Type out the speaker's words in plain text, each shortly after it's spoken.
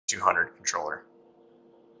DX200 controller.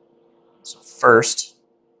 So first,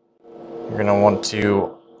 you're going to want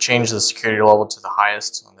to change the security level to the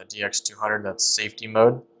highest on the DX200, that's safety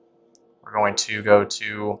mode. We're going to go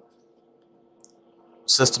to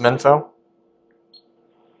System Info,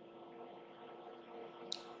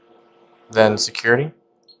 then Security.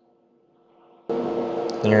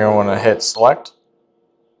 Then you're going to want to hit Select,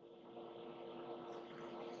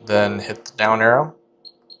 then hit the down arrow,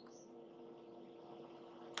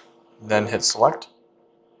 then hit Select.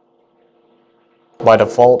 By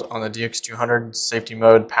default on the DX200, safety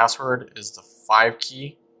mode password is the 5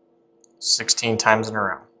 key 16 times in a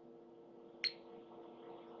row.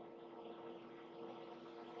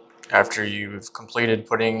 After you've completed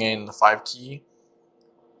putting in the 5 key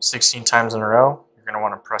 16 times in a row, you're going to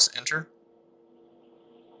want to press Enter.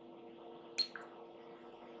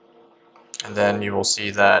 And then you will see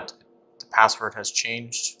that the password has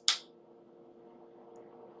changed.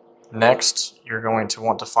 Next, you're going to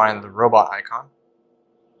want to find the robot icon.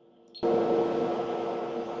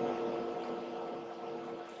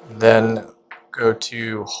 Then go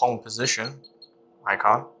to Home Position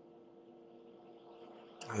icon.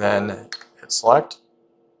 And then hit Select.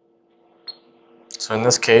 So in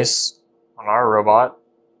this case, on our robot,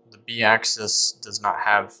 the B axis does not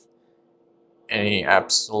have any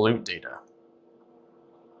absolute data.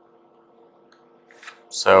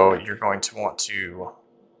 So you're going to want to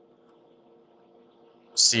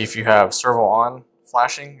see if you have servo on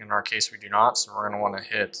flashing. In our case, we do not, so we're going to want to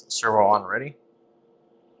hit servo on ready.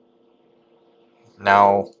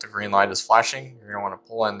 Now the green light is flashing. You're going to want to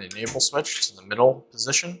pull in the enable switch to the middle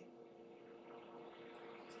position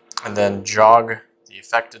and then jog the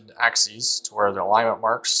affected axes to where the alignment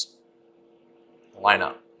marks line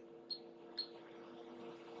up.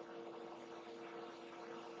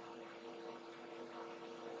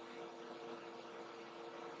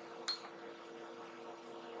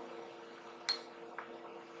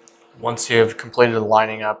 Once you have completed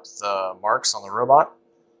lining up the marks on the robot,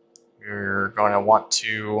 you're going to want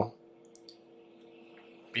to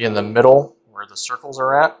be in the middle where the circles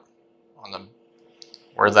are at,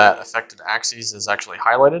 where that affected axis is actually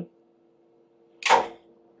highlighted.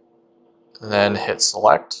 And then hit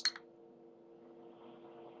Select.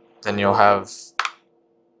 Then you'll have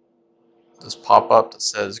this pop-up that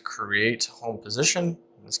says Create Home Position.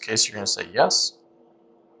 In this case, you're going to say yes.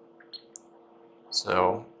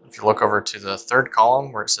 So if you look over to the third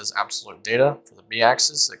column where it says absolute data for the B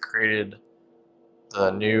axis, it created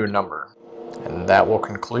the new number. And that will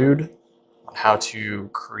conclude on how to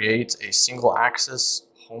create a single axis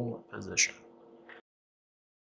home position.